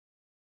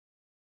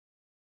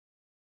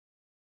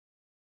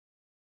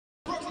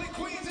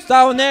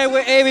Down there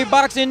with AV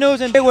Boxing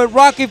News and with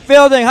Rocky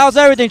Fielding. How's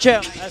everything,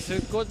 champ? That's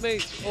good,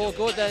 mate. All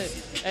good.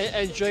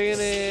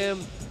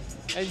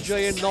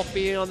 Enjoying not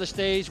being on the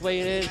stage,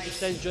 weighing in,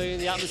 just enjoying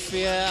the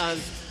atmosphere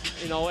and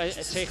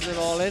taking it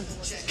all in.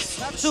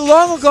 Not too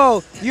long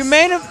ago, you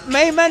main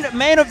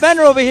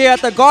eventer over here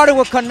at the Garden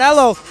with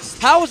Canelo.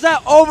 How was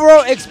that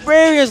overall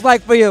experience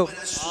like for you?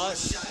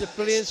 The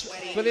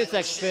brilliant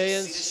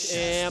experience.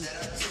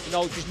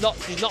 There's not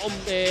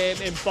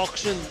in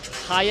boxing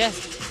higher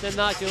than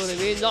that. Do you know what I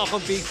mean? Not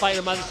going to be fighting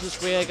in Madison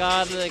Square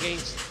Garden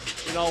against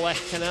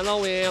Canelo.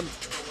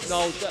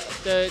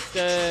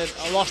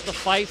 I lost the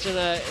fight and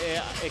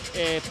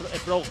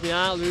it broke my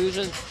heart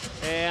losing.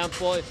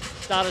 But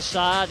that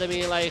aside, I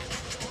mean, like,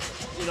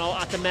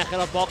 at the mecca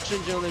of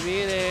boxing, do you know what I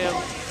mean?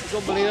 It's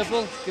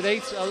unbelievable,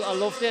 great. I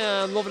loved it.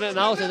 I'm loving it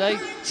now today.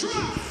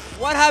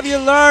 What have you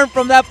learned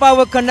from that fight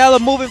with Canelo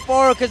moving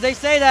forward? Because they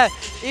say that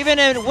even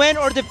in win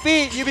or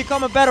defeat, you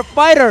become a better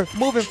fighter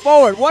moving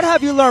forward. What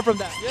have you learned from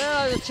that?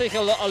 Yeah, I take a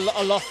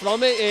lot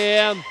from it.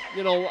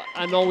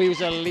 I know he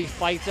was an elite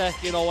fighter.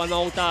 I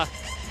know that,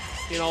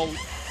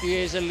 he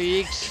is a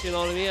leagues, you know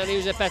what I mean? And he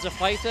was a better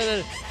fighter.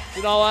 And,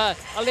 I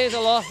learned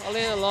a lot.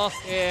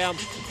 And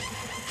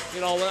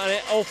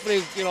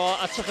hopefully,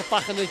 I took it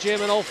back in the gym,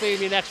 and hopefully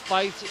in my next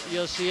fight,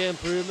 you'll see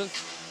improvement.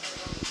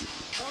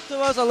 Talk to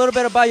us a little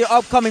bit about your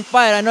upcoming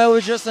fight. I know it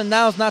was just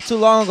announced not too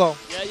long ago.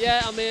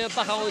 Yeah. I'm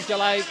back out in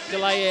July the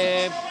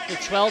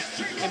 12th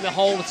in my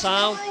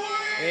hometown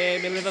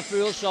in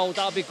Liverpool, so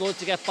that'll be good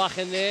to get back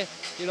in there.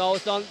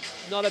 It's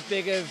not a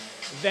big of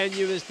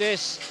venue as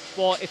this,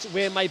 but it's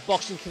where my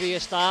boxing career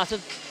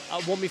started. I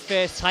won my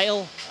first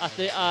title at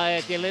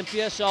the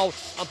Olympia, so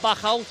I'm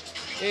back out.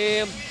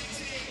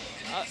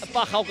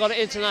 Got an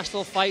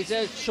international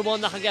fighter,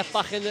 someone that can get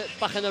back in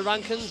the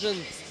rankings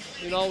and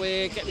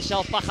get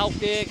myself back out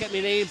there, get my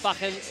name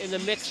back in the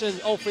mix, and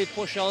hopefully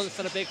push on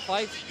for the big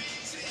fight.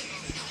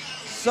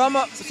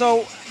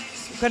 So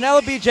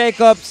Canelo beat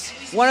Jacobs.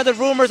 One of the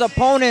rumors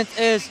opponents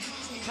is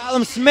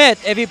Callum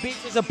Smith. If he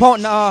beats his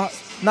opponent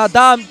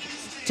Nadal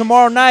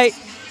tomorrow night,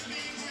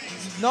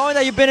 knowing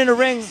that you've been in the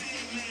ring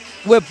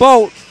with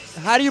both,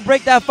 how do you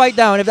break that fight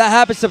down if that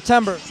happens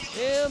September?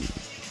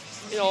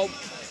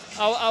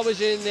 I was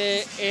in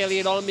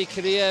early on in my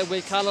career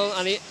with Callum,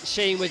 and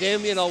same with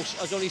him. I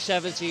was only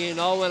 17,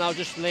 and I was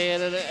just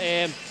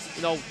learning,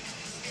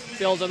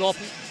 building up.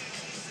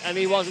 And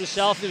he was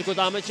himself, he was a good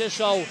amateur.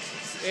 So,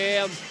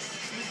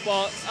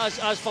 but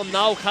as from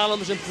now,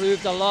 Callum's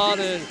improved a lot,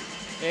 and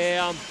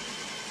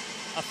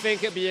I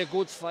think it'd be a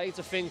good fight.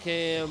 I think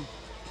it'd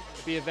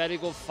be a very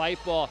good fight.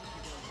 But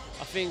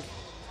I think,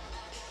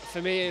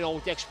 for me,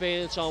 the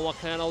experience on what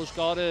Canelo's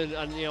got,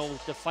 and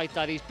the fight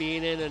that he's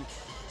been in, and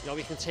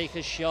he can take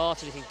his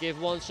shot and he can give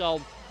one. So,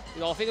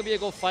 I think it'll be a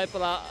good fight.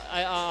 But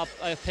I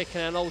pick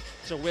Canelo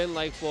to win,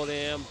 but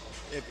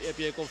it'd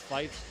be a good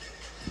fight.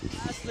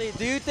 Lastly,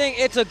 do you think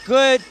it's a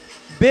good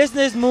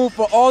business move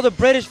for all the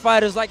British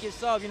fighters like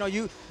yourself?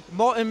 You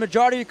in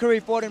majority of your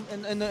career fought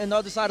in the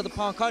other side of the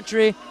pond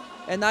country,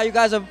 and now you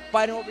guys are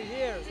fighting over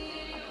here.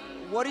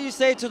 What do you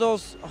say to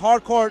those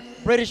hardcore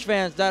British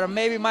fans that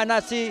maybe might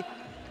not see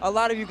a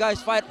lot of you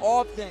guys fight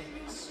often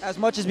as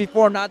much as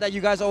before, now that you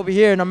guys are over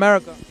here in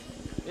America?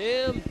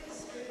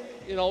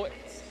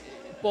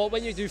 But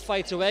when you do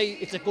fight away,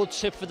 it's a good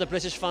tip for the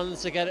British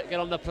fans to get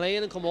on the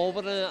plane and come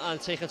over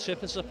and take a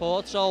trip and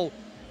support. So,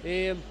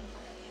 there's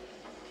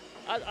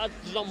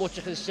not much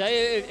I can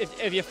say.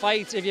 If you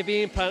fight, if you're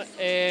being,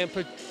 if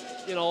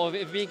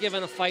you're being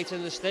given a fight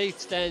in the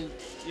States, then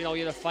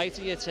you're a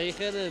fighter, you take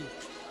it.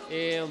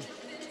 And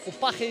but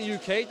back in the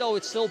UK though,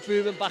 it's still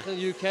booming. Back in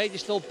the UK,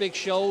 there's still big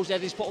shows.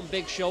 Eddie's putting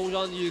big shows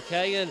on the UK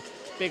and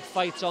big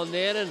fights on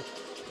there.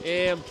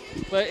 And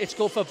but it's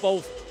good for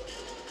both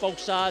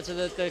sides of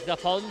the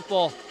pond.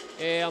 But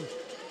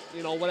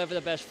whatever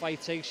the best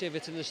fight takes you, if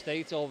it's in the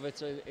States or if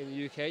it's in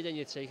the UK, then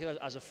you take it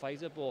as a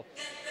fighter. But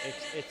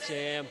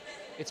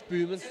it's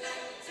booming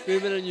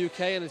in the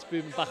UK, and it's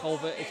booming back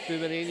over. It's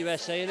booming in the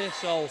USA, innit?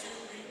 So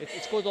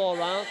it's good all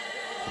around.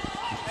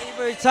 Thank you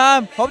for your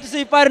time. Hope to see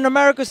you fight in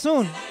America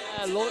soon.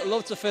 Yeah,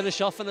 love to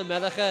finish off in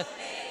America.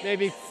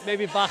 Maybe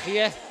back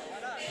here.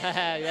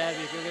 Yeah,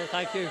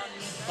 thank you,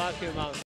 man.